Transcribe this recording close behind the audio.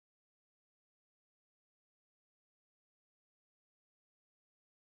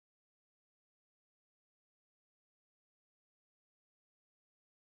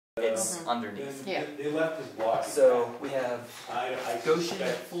It's underneath. Yeah. They left his block. So we have Goshen,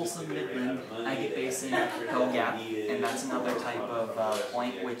 Folsom, Midland, Agate Basin, Hells Gap, and that's another type of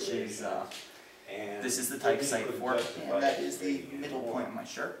point, which is, this is the type site for it, and that is the middle point of my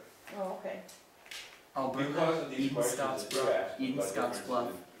shirt. Oh, okay. Alberta, Eden, Scott's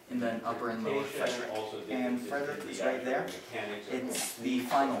Bluff, and then Upper and Lower Frederick. And Frederick is right there. It's the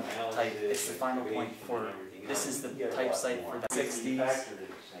final type, it's the final point for, this is the type site for the 60s.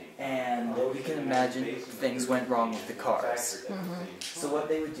 And you can imagine things went wrong with the cars. So what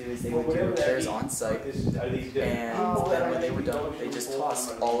they would do is they would do repairs on site, and then when they were done, they just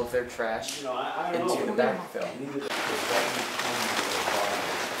tossed all of their trash into the backfill.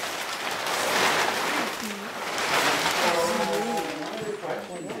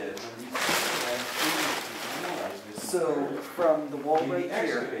 So from the wall right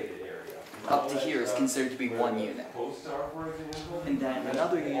here up to here is considered to be one unit. And then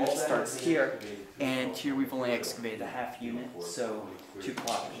another unit starts here, and here we've only excavated a half unit, so 2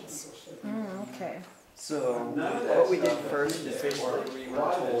 quadrants. Okay. So what we did first is we were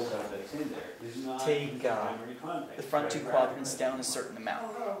told take the front 2 quadrants down a certain amount.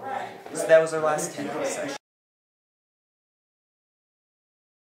 So that was our last 10-day session.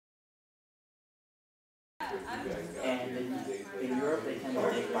 And in Europe, they tend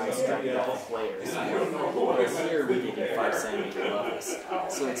to dig by striking off layers. Whereas here, we dig in 5 centimeter levels.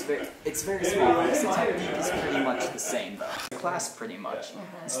 So it's very small. The technique is pretty much the same, though. The class, pretty much.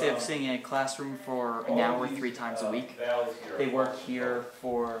 Instead of sitting in a classroom for an hour 3 times a week, they work here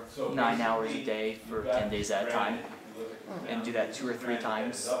for 9 hours a day for 10 days at a time. And do that 2 or 3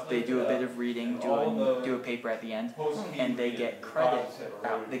 times. They do a bit of reading, do a paper at the end, and they get credit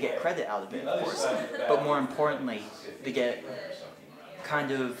out. They get credit out of it, of course. But more importantly, they get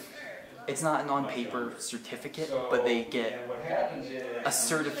kind of, it's not an on-paper certificate, but they get a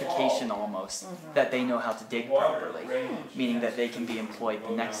certification almost that they know how to dig properly, meaning that they can be employed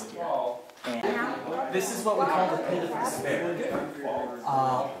the next year. And this is what we call the pit of despair.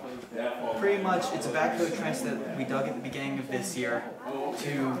 Pretty much, it's a backhoe trench that we dug at the beginning of this year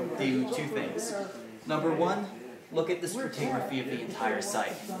to do 2 things. Number 1, look at the stratigraphy of the entire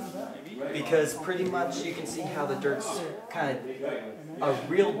site. Because pretty much you can see how the dirt's kind of a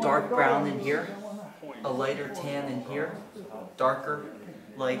real dark brown in here, a lighter tan in here, darker,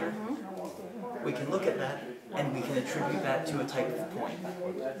 lighter. We can look at that and we can attribute that to a type of point.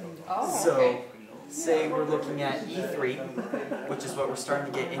 So, say we're looking at E3, which is what we're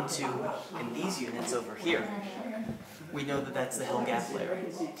starting to get into in these units over here. We know that that's the Hells Gap layer.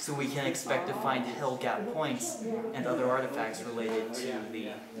 So we can expect to find Hells Gap points and other artifacts related to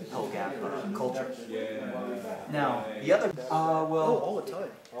the Hells Gap culture. Now, the other, all the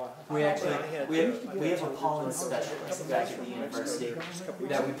time. we have a pollen specialist back at the university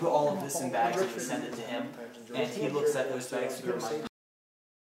that we put all of this in bags and we send it to him, and he looks at those bags through a microscope.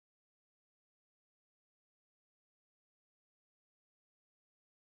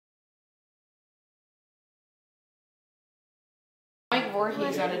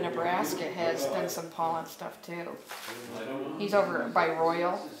 Voorhees out of Nebraska has done some pollen stuff too. He's over by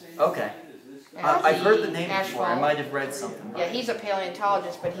Royal. Okay. I've heard the name before. I might have read something. Yeah, he's a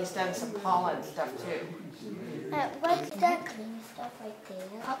paleontologist, but he's done some pollen stuff too. What's that green stuff right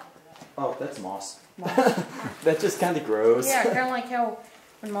there? Oh, that's moss. That just kind of grows. Yeah, kind of like how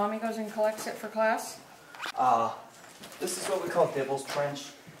when Mommy goes and collects it for class. This is what we call Dibble's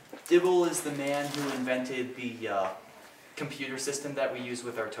Trench. Dibble is the man who invented the computer system that we use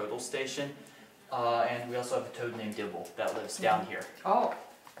with our total station, and we also have a toad named Dibble that lives down here. Oh.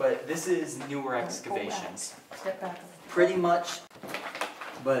 But this is newer excavations. Step back. Pretty much,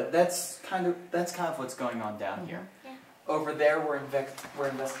 but that's kind of what's going on down here. Yeah. Over there we're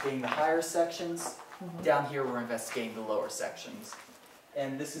investigating the higher sections. Down here we're investigating the lower sections.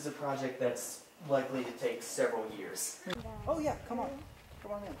 And this is a project that's likely to take several years. Oh yeah, come on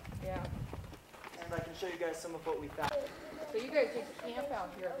in. Yeah. And I can show you guys some of what we found. So you guys take the camp out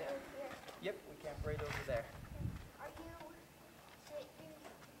here then? Yep, we camp right over there.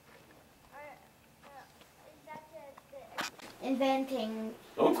 Inventing.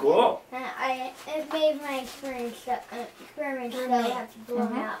 Oh, cool. I made my experiments, so I have to blow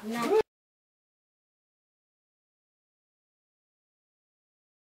them out.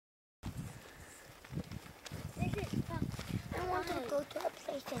 I want to go to a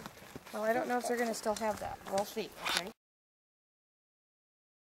place. Well, I don't know if they're going to still have that. We'll see, okay?